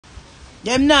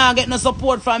Them now get no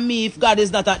support from me if God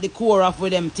is not at the core of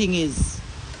where them thing is.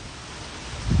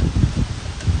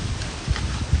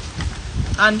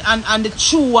 And the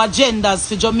true agendas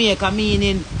for Jamaica,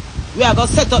 meaning we are going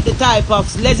to set up the type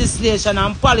of legislation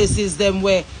and policies them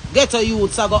where ghetto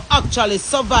youths are going to actually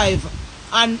survive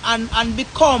and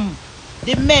become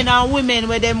the men and women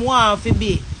where them want to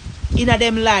be in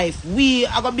them life. We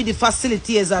are going to be the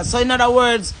facilitators. So in other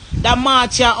words, the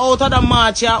march here, out of the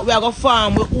march here, we are going to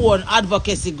form our own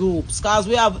advocacy groups because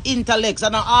we have intellects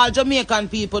and all Jamaican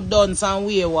people done some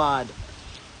wayward.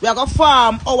 We are going to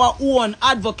form our own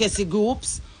advocacy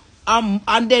groups and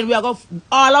then we are going to,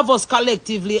 all of us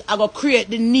collectively are going to create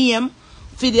the name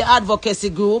for the advocacy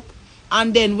group,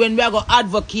 and then when we are going to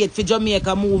advocate for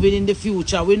Jamaica moving in the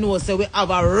future, we know so we have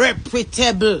a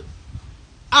reputable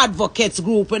advocates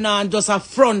group and just a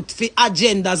front for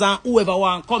agendas and whoever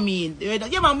want come in.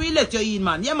 Yeah man, we let you in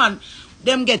man. Yeah man,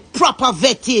 them get proper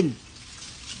vetting.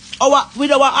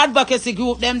 With our advocacy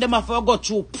group, them have to go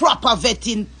through proper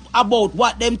vetting about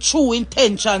what them true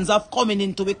intentions of coming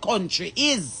into the country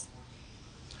is.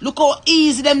 Look how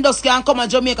easy them just can come to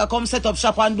Jamaica, come set up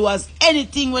shop and do as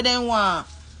anything with them want.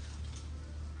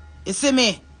 You see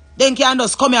me? Then can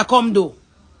just come here, come do.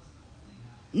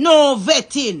 No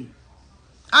vetting.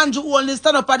 Andrew only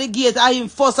stand up at the gate and him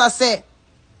first I say.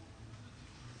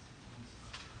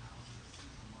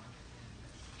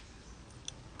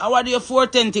 How are you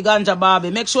 420 ganja Barbie?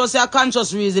 Make sure say a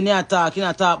conscious reason you talk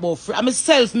about free. I'm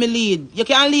myself me lead. You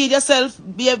can lead yourself,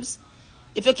 babes.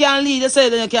 If you can't lead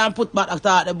yourself, then you can put back a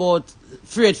thought about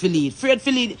afraid to lead. Afraid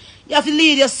to lead. You have to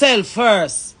lead yourself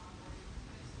first.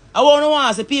 I want to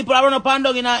want say people are run up and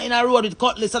down in a road with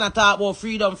cutlass and talk about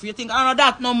freedom. You think I don't know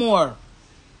that no more.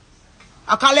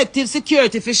 A collective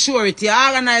security for surety,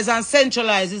 organize and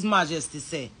centralize His Majesty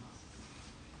say.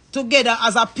 Together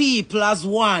as a people, as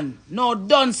one. No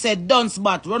done said, done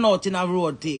spot, run out in a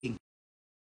road thing.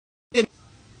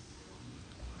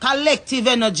 Collective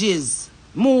energies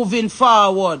moving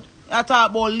forward. I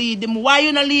talk about lead them. Why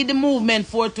you not lead the movement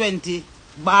 420?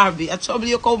 Barbie, I trouble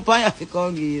your company if you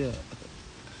come here.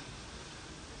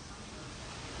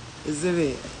 You see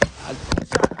me?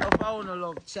 I want to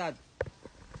love chat.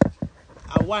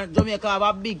 I want Jamaica have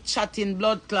a big chatting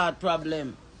blood clot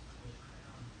problem.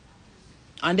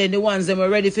 And then the ones them are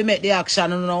ready to make the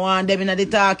action. And I want them in the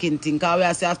talking thing. Because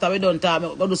we say after we done talk,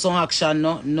 we go do some action.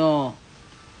 No.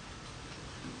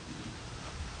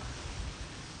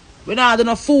 We don't do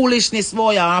no foolishness,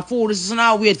 boy. And foolishness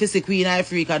not wait for see Queen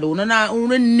Ifrica do.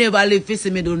 We never live to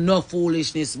see me do no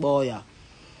foolishness, boy.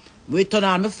 We turn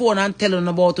on my phone and tell them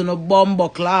about no bumbo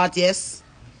clot, yes.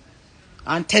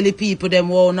 And tell the people them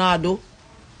what I do.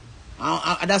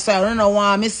 And that's why I don't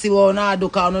want me see what I do,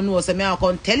 because I don't know, so I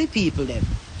can't tell the people them.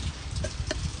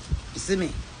 You see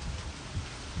me?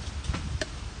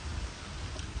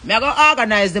 I go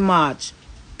organize the march.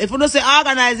 If you don't say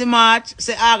organize the march,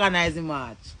 say organize the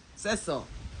march. Say so.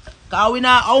 Because we know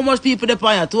how much people they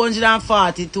pay?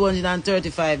 240,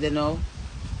 235 they know.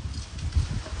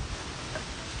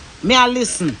 Me I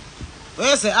listen. When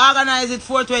you say organize it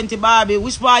 420 Barbie,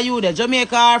 which part you there?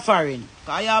 Jamaica or foreign?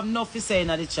 Because I have enough to say in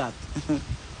the chat.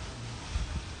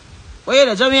 Where you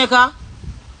there? Jamaica?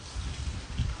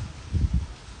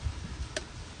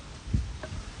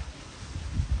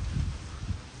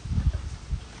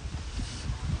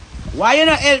 Why you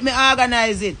not help me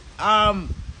organize it?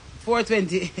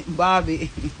 420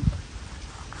 Barbie.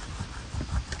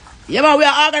 Yeah, man, we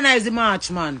are organizing the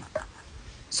march, man.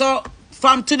 So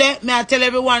from today, may I tell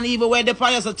everyone, even where the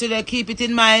players are today, keep it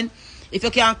in mind. If you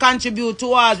can contribute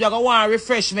towards, we are going to want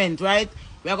refreshment, right?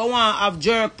 We are going to want to have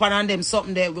jerk pan and them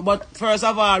something there. But first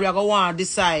of all, we are going to want to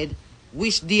decide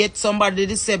which date somebody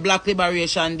did say Black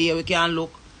Liberation Day we can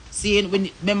look. See,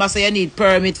 remember say you need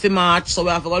permit for march, so we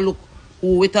have to go look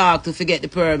who we talk to get the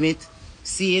permit.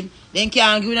 See, then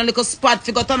can give you a little spot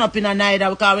to go turn up in a night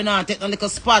because we not take a little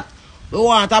spot. We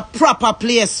want a proper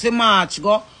place for march,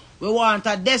 go. We want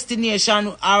a destination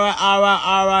or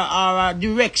a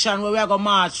direction where we are going to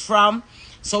march from.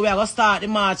 So we are going to start the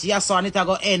march, yes, so, and it are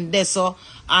going to end there, so.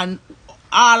 And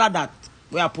all of that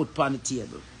we are put on the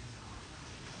table.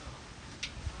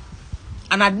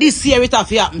 And at this year it have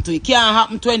to happen to. It can't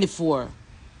happen 24.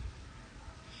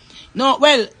 No,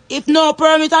 well, if no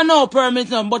permit or no permit,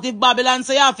 no. But if Babylon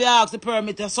say you have to ask the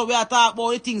permit, so we are talking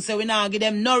about the things, so we now give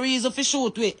them no reason for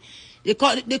shoot with.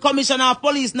 The commissioner of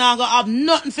police now gonna have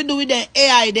nothing to do with the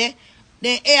AI there.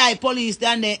 The AI police there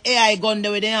and the AI gun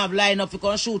there where they have line up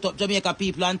to shoot up Jamaica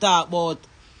people and talk about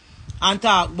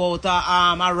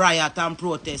a riot and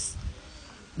protest.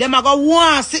 Them are gonna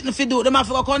want sitting for do. Them have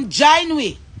to come join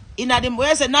we in a them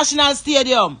where's the National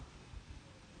Stadium.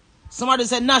 Somebody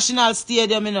said National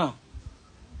Stadium, you know.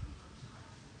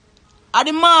 At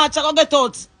the march, I go get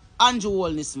out Andrew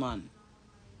Holness, man.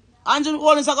 Andrew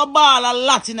Holness, I go ball a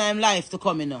lot in his life to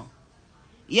come, you know.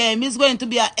 Yeah, he's going to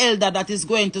be an elder that is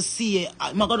going to see.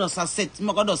 My God does set,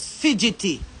 my God does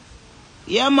fidgety.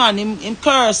 Yeah, man, him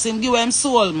curse, him give him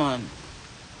soul, man.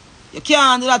 You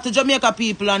can't do that to Jamaica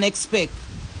people and expect.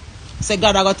 Say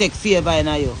God I go take favor in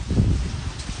you.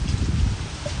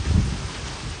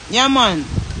 Yeah, man.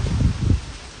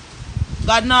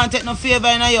 God not take no favor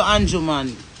in you, Andrew,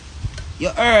 man. You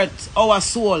hurt our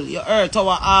soul. You hurt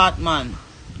our heart, man.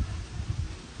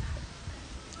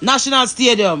 National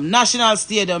Stadium. National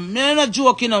Stadium. I'm not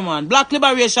joking, man. Black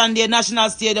Liberation Day, National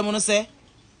Stadium, you know say?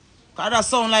 Because that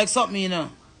sound like something, you know.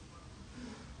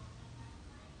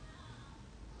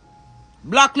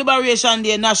 Black Liberation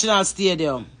Day, National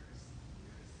Stadium.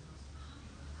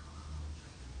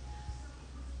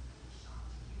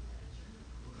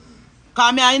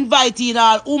 Because I invite in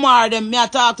all Umar them. Me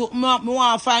talk to, me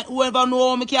want to find whoever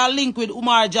know me can link with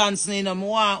Umar Johnson, you know. Me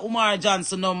want Umar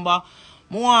Johnson number.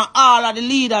 Me want all of the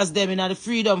leaders them in the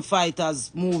freedom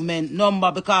fighters movement number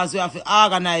because we have to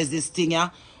organize this thing, yeah.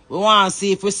 We want to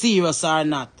see if we're serious or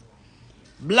not.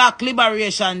 Black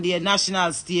Liberation Day,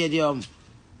 National Stadium.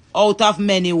 Out of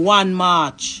many, one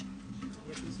march.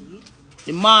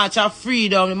 The march of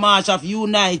freedom, the march of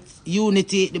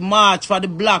unity, the march for the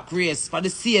black race, for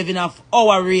the saving of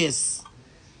our race.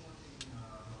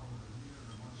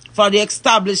 For the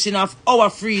establishing of our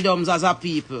freedoms as a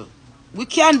people. We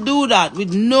can't do that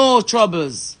with no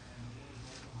troubles.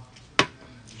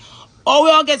 Or we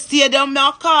all get stadium,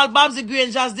 I'll call Babsy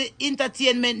Grange as the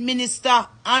entertainment minister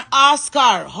and ask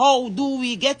her, how do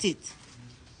we get it?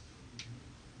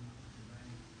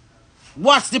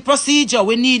 What's the procedure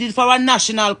we need it for a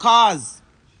national cause?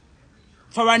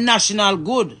 For a national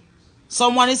good.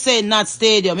 Someone is saying not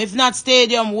stadium. If not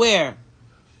stadium, where?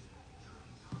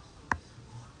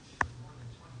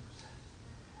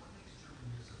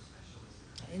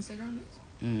 Instagram?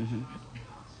 Mm-hmm.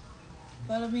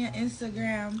 Follow me on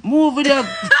Instagram. Move it up.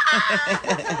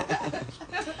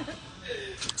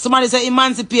 Somebody say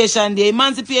Emancipation Day.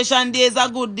 Emancipation Day is a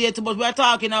good day too, but we are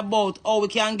talking about how we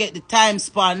can get the time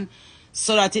span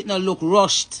so that it not look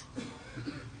rushed.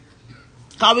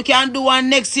 Because we can do one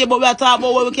next year, but we are talking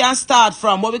about where we can start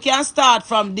from. Where we can start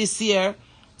from this year.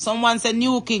 Someone said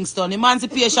New Kingston.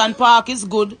 Emancipation Park is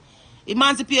good.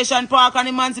 Emancipation Park and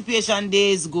Emancipation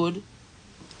Day is good.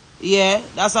 Yeah,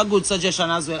 that's a good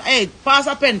suggestion as well. Hey, pass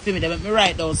a pen for me. Let me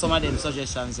write down some of them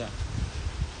suggestions here.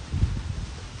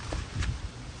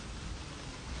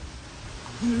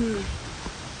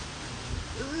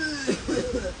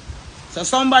 So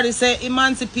somebody say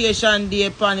Emancipation Day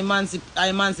upon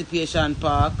Emancipation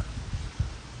Park.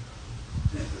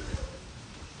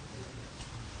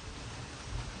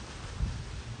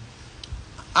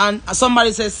 And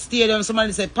somebody says stadium,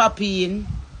 somebody say Papine.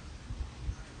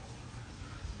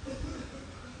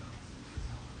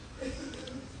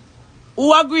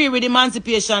 Who agree with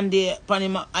Emancipation Day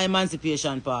upon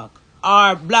Emancipation Park?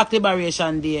 Or Black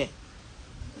Liberation Day?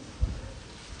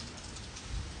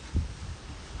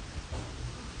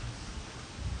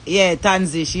 Yeah,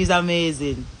 Tanzi, she's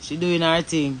amazing. She doing her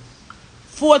thing.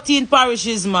 14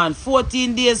 parishes, man.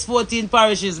 14 days, 14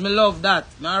 parishes. Me love that.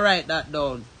 I write that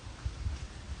down.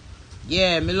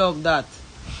 Yeah, me love that.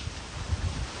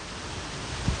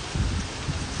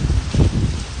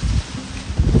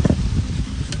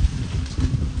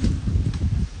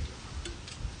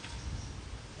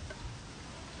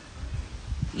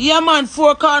 Yeah, man.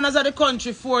 4 corners of the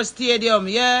country, 4 stadium.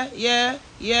 Yeah.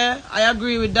 I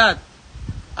agree with that.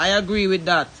 I agree with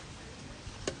that.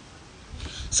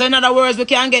 So in other words, we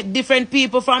can get different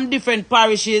people from different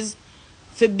parishes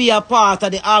to be a part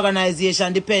of the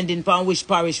organization depending upon which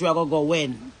parish we are going to go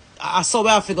when. So we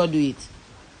have to go do it.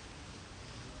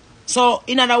 So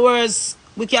in other words,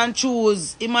 we can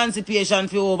choose Emancipation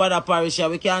for over the parish.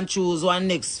 We can choose one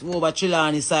next over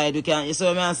Trelawney side. We can, you see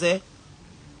what I say?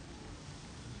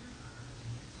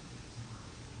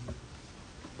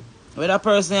 What that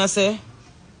person I say?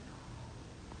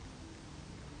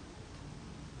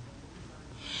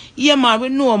 Yeah, man, we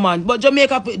know, man. But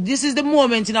Jamaica, this is the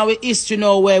moment in our history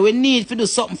now where we need to do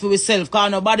something for ourselves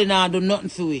because nobody now do nothing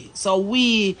for we. So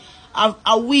we,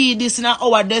 this in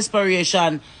our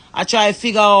desperation, I try to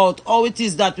figure out how it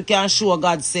is that we can show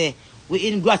God say we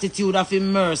in gratitude of His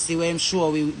mercy, we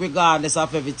sure we, regardless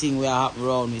of everything we are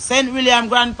around with. St. William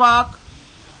Grand Park.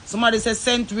 Somebody says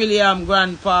St. William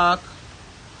Grand Park.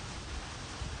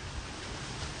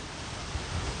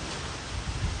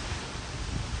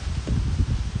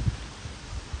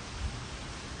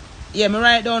 Yeah, me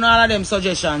write down all of them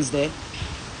suggestions there.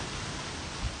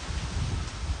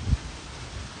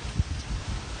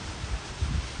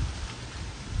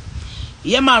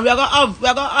 Yeah, man, we're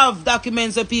gonna have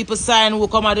documents where people sign who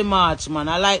come at the march, man.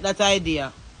 I like that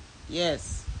idea.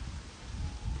 Yes.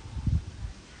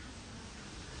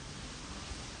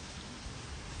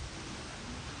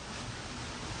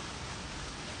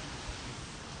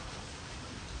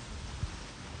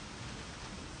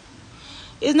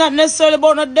 It's not necessarily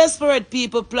about no desperate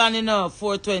people planning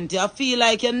 420. I feel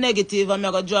like you're negative and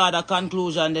I'm going to draw the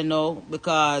conclusion, you know,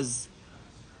 because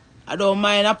I don't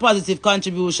mind a positive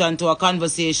contribution to a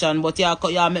conversation, but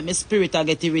you make my spirit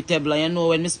get irritable. And you know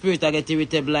when my spirit get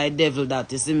irritable, I devil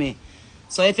that, you see me?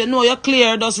 So if you know you're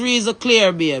clear, just reason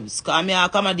clear, babes. Because I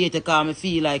accommodate you because I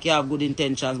feel like you have good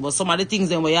intentions. But some of the things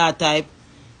then where you type,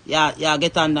 you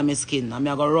get under my skin. I'm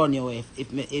going to run you away.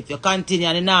 If you continue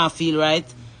and you not feel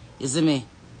right, you see me?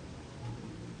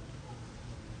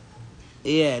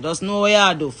 Yeah, just know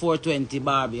what you do, 420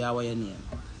 Barbie, or what your name.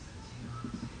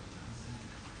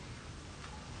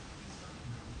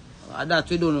 That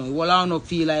we don't know. Well, I don't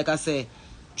feel like I say,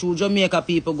 through Jamaica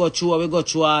people go through what we go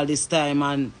through all this time,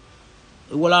 and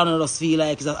well, I don't just feel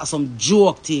like it's some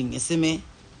joke thing, you see me?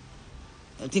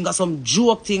 I think it's some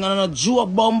joke thing, and a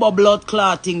joke bomber blood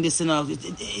clot thing, this, you know.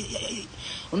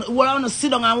 Well, I want to sit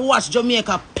down and watch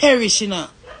Jamaica perish, you know.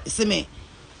 You see me?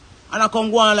 And I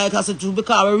come go on like I said,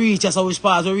 because we reach, so which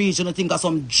part we reach, and I think of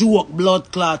some joke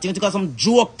blood clot. You think of some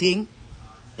joke thing?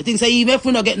 You think say even if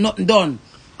we don't get nothing done,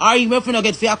 or even if we don't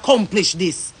get to accomplish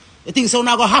this, you think so we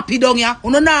not go happy down here?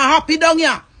 We not happy down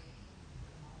here.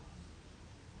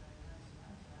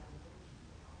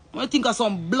 I think of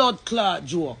some blood clot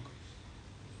joke.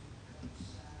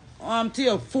 I'm tell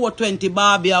you 420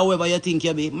 Barbie or whoever you think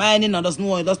you be. Mine in just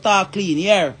know, just start clean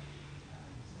here.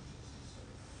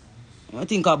 I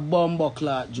think a bomber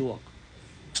clot joke.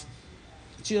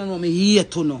 You don't know me here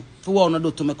to know for what I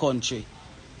do to my country.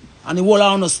 And the whole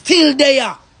of still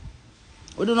there.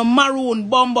 We do no maroon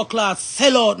bomber clot,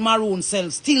 sell out maroon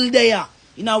cells, still there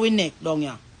in our neck down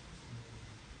here.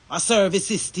 A service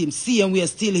system, same we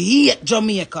still hate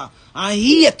Jamaica. And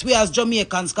hate we as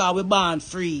Jamaicans because we born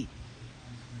free.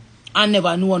 And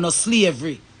never know no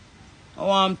slavery. I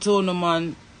want to know,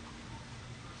 man.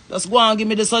 Just go and give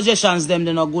me the suggestions, them,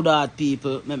 they're not good at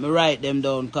people. Let me write them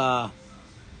down, because,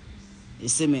 you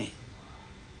see me?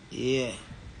 Yeah.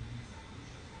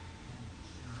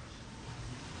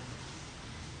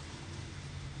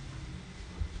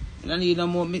 I don't need no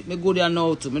more, me good there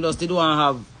now too. Me just don't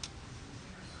have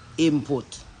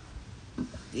input.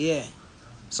 Yeah.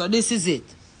 So this is it.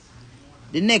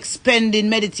 The next pending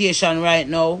meditation right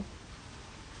now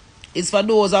is for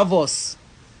those of us,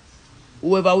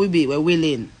 whoever we be, we're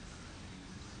willing.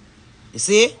 You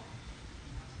see?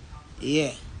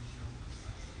 Yeah.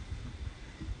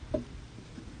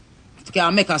 If we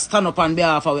can make a stand up on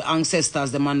behalf of our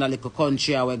ancestors, the Mandalika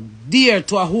country, we're dear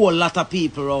to a whole lot of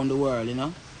people around the world, you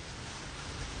know?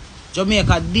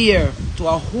 Jamaica dear to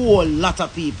a whole lot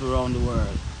of people around the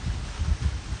world.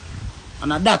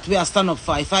 And that we are stand up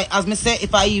for. If I, as me say,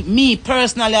 me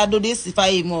personally I do this, if I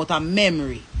even out of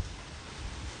memory.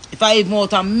 If I even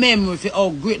out of memory for how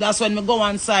great, that's when I go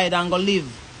inside and go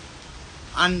live.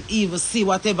 And even see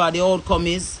whatever the outcome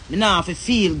is. I now have to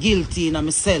feel guilty in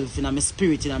myself, in my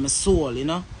spirit, in my soul, you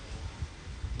know.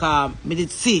 Because I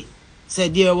did see,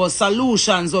 said there was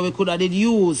solutions that we could have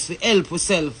used to help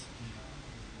ourselves.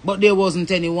 But there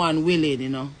wasn't anyone willing, you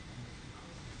know.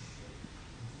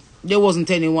 There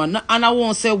wasn't anyone. And I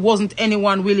won't say wasn't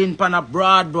anyone willing on a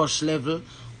broad brush level.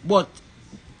 But,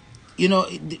 you know,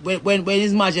 when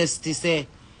His Majesty say,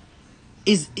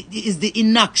 is the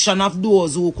inaction of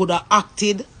those who could have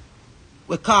acted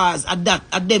because at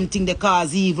them think they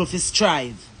cause evil for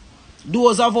strive.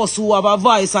 Those of us who have a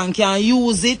voice and can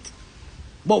use it,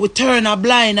 but we turn a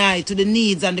blind eye to the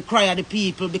needs and the cry of the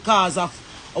people because of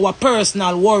our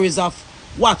personal worries of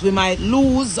what we might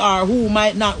lose or who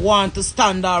might not want to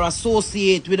stand or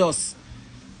associate with us.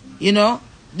 You know,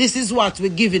 this is what we're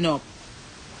giving up.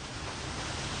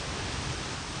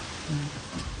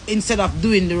 Instead of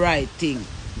doing the right thing.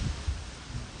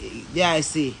 Yeah, I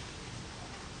see.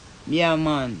 Yeah,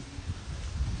 man.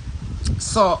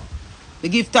 So, we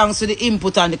give thanks to the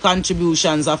input and the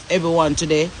contributions of everyone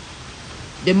today.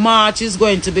 The march is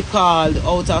going to be called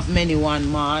Out of Many One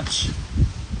March.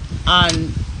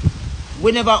 And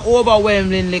we never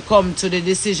overwhelmingly come to the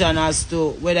decision as to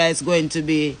whether it's going to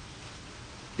be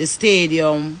the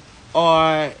stadium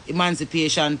or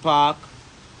Emancipation Park.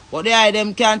 But the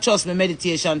them can't trust me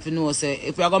meditation for know say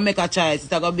if we are gonna make a choice, it's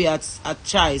gonna be a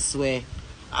choice where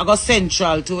I go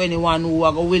central to anyone who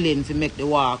are willing to make the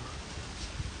walk.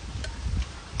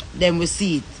 then we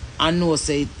see it and know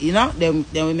say it, you know, then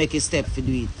we make a step to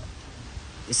do it.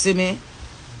 You see me?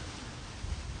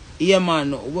 Yeah,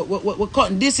 man.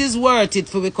 This is worth it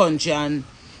for the country, and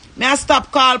may I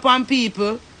stop call upon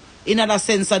people in other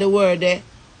sense of the word there,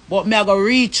 but may I go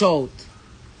reach out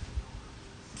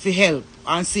for help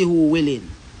and see who willing.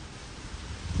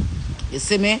 You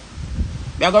see me?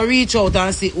 May I go reach out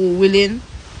and see who willing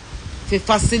to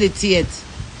facilitate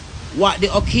what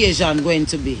the occasion going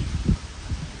to be.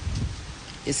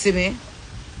 You see me?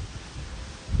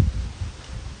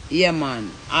 Yeah,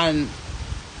 man. And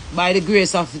by the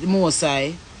grace of the Most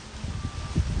High,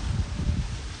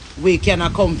 we can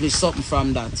accomplish something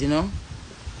from that, you know?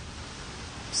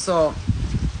 So,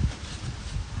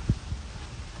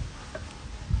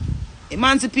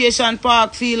 Emancipation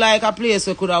Park feel like a place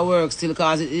where could have worked still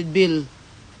because it build.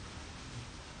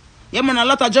 Yeah, man, a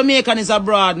lot of Jamaicans is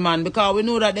abroad, man, because we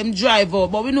know that them drive out.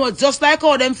 But we know just like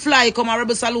how them fly come a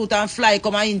Rebel Salute and fly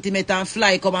come a Intimate and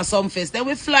fly come a some fest. Then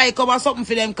we fly come a something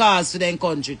for them cars for them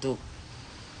country too.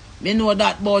 We know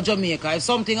that about Jamaica. If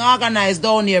something organized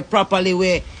down here properly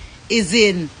where is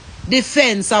in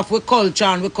defense of our culture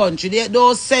and our country,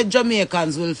 those said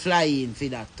Jamaicans will fly in for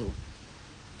that too.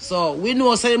 So we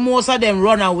know so most of them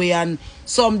run away and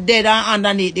some dead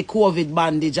underneath the COVID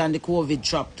bandage and the COVID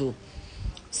trap too.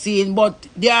 Seeing, but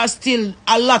there are still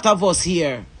a lot of us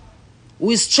here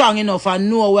who is strong enough and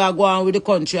know where we are going with the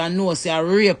country and know say a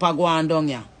rape are going down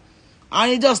here.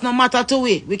 And it does not matter to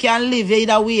we. We can live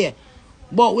either way.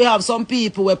 But we have some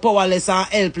people who are powerless and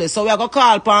helpless. So we are going to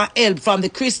call for help from the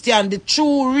Christian, the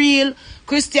true, real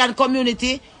Christian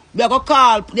community. We are going to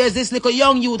call, there's this little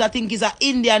young youth, I think he's an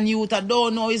Indian youth, I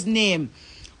don't know his name.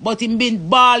 But he been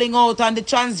bawling out on the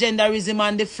transgenderism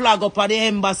and the flag up at the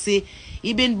embassy.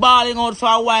 He been bawling out for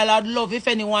a while. I'd love if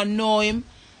anyone know him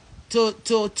to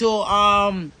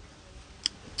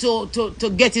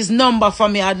get his number for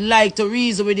me. I'd like to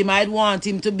reason with him. I'd want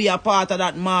him to be a part of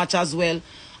that march as well.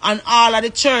 And all of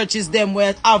the churches them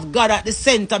where have God at the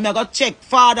center. I got check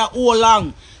Father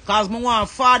Olang. Because I want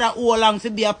Father Olang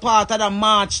to be a part of the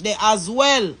march there as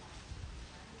well.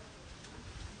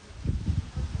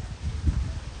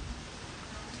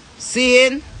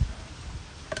 Seeing?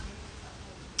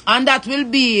 And that will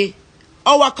be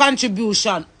our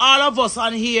contribution. All of us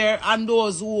on here and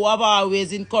those who have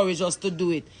always encouraged us to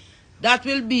do it. That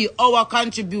will be our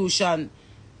contribution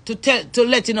to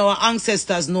letting our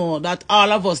ancestors know that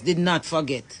all of us did not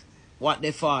forget what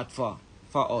they fought for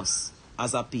us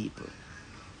as a people.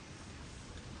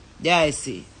 There I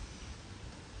see.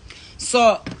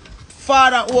 So,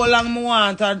 Father Olang, I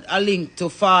want a link to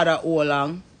Father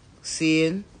Olang.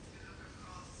 Seeing?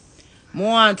 I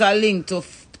want a link to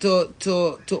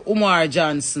Umar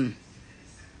Johnson.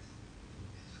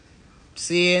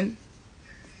 Seeing?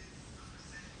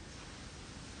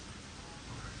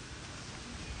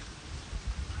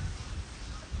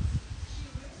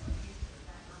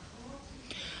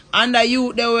 And the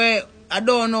youth, they were, I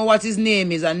don't know what his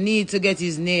name is. I need to get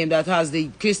his name that has the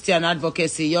Christian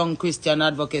advocacy, young Christian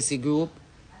advocacy group.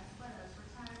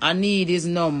 I need his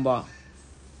number.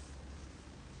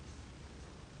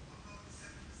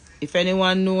 If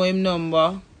anyone know him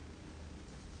number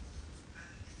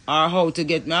or how to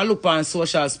get me, I look on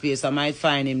social space, I might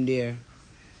find him there.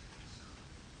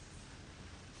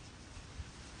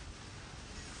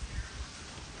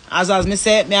 As me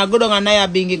say, me I go down and Naya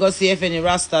Bingi go see if any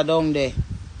Rasta down there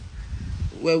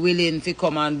we're willing to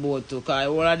come on board too. Because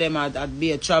all of them at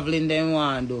be traveling them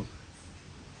one do.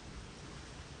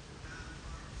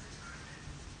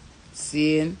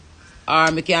 Seeing? Or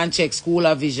me can check School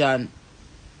of Vision.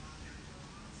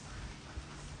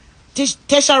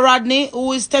 Tesha Rodney,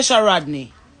 who is Tesha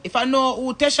Rodney? If I know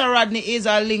who Tesha Rodney is,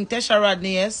 I'll link Tesha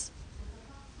Rodney, yes?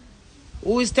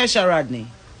 Who is Tesha Rodney?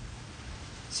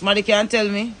 Somebody can tell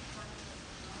me?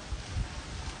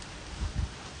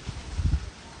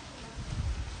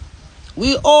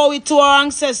 We owe it to our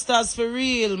ancestors for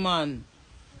real, man.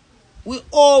 We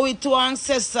owe it to our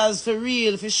ancestors for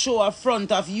real, for show a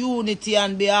front of unity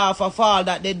on behalf of all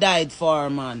that they died for,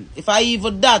 man. If I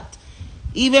even that,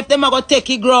 even if them are going to take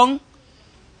it ground,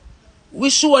 we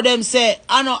show them say,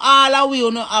 I know all of we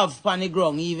don't have pan the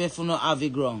ground, even if we don't have the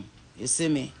ground. You see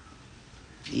me?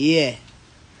 Yeah.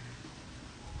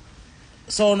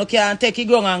 So you can't take it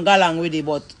ground and go along with it,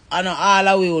 but I know all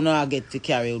of we don't get to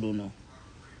carry, you know.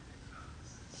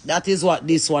 That is what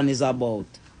this one is about.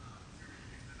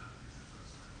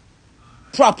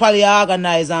 Properly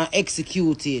organized and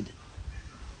executed.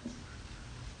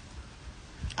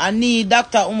 I need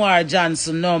Dr. Umar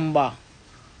Johnson number.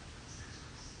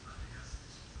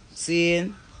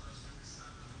 Seeing?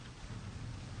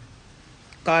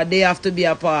 Because they have to be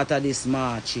a part of this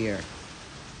march here.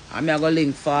 I'm going to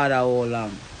link Father how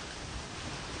long.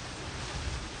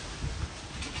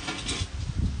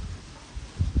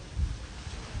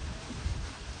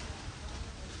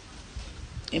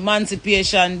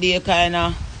 Emancipation Day kind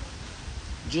of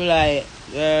July.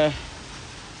 Yeah,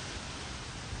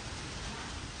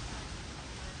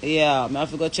 I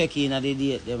have to go check in at the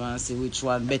date them and see which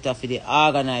one better for the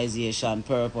organization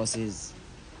purposes.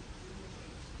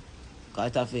 Because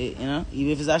it have to, you know,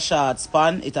 even if it's a short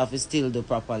span, it have to still do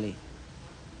properly.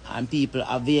 And people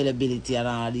availability and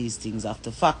all these things have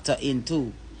to factor in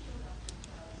too.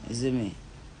 You see me?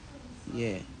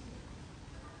 Yeah.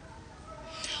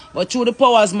 But through the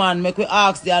powers, man, make we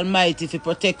ask the Almighty to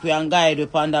protect we and guide we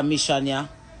upon that mission, yeah.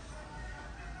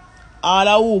 All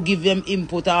of who give them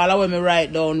input, all of when we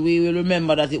write down, we will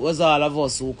remember that it was all of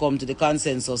us who come to the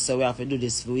consensus, so we have to do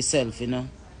this for ourselves, you know.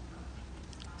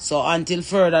 So until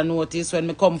further notice, when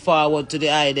we come forward to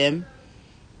the item,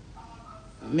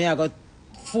 me I got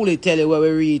fully tell you where we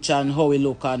reach and how we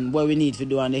look and what we need to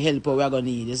do and the help we are going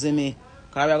to need, you see me?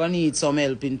 Because we are going to need some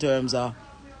help in terms of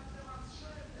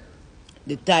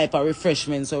the type of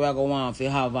refreshments we are going to want to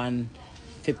have and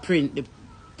to print the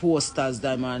posters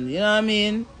them and, you know what I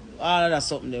mean? All of that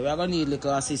something there. We are going to need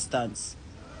little assistance.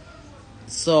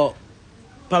 So,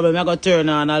 probably I'm going to turn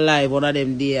on a live one of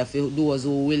them there for those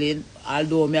who willing.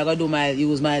 Although I'm going to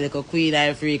use my little Queen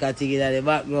Ifrica thing in the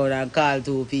background and call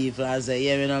two people and say,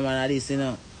 yeah, me know man, this, you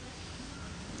know.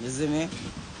 You see me?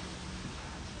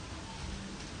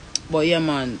 But yeah,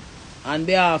 man, on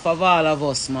behalf of all of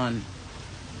us, man,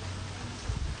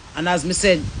 and as me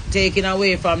said, taking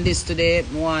away from this today, I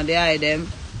want the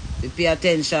item to pay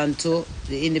attention to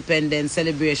the independence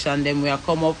celebration. Then we are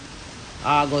come up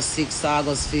August 6th,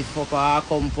 August 5th up our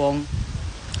compound,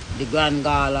 the Grand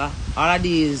Gala. All of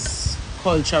these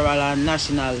cultural and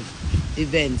national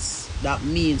events that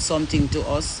mean something to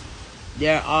us,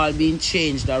 they're all being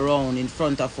changed around in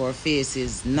front of our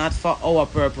faces, not for our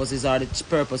purposes or the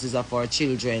purposes of our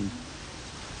children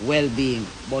well-being,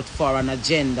 but for an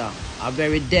agenda, a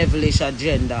very devilish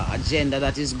agenda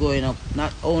that is going up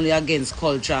not only against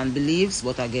culture and beliefs,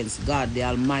 but against God, the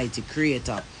Almighty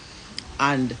Creator.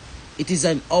 And it is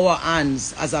in our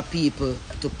hands as a people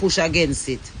to push against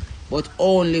it, but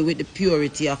only with the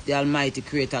purity of the Almighty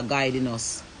Creator guiding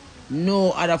us. No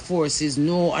other forces,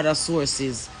 no other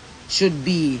sources should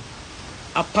be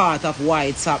a part of why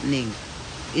it's happening.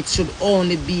 It should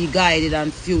only be guided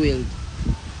and fueled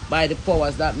by the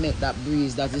powers that make that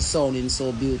breeze that is sounding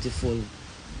so beautiful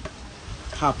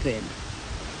happen.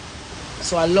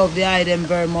 So I love the item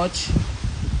very much.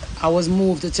 I was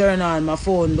moved to turn on my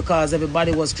phone because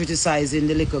everybody was criticizing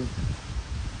the little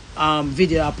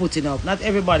video I'm putting up. Not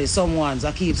everybody, some ones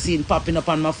I keep seeing popping up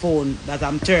on my phone that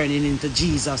I'm turning into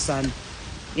Jesus, and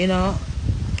you know,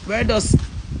 we're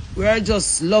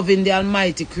just loving the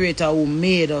Almighty Creator who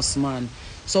made us, man.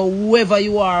 So whoever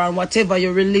you are and whatever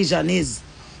your religion is,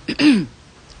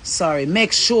 sorry,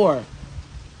 make sure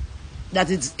that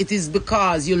it is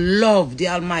because you love the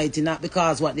Almighty, not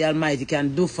because what the Almighty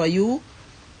can do for you,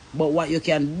 but what you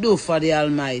can do for the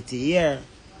Almighty. Yeah,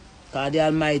 because the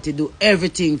Almighty do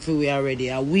everything for we already,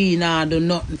 and we now do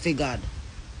nothing for God.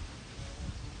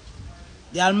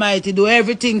 The Almighty do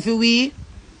everything for we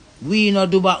not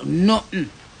do back nothing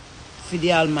for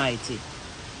the Almighty.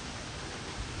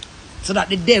 So that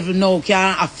the devil now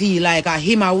can feel like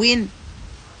him a win.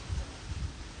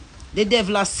 The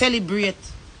devil a celebrate.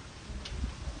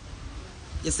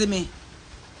 You see me?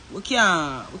 We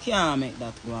can't make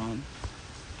that go on.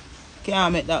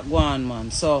 Can't make that go on,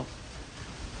 man. So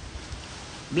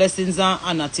blessings and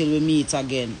honor till we meet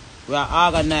again. We are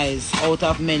organized out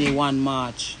of many one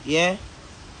march. Yeah?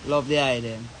 Love the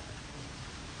item.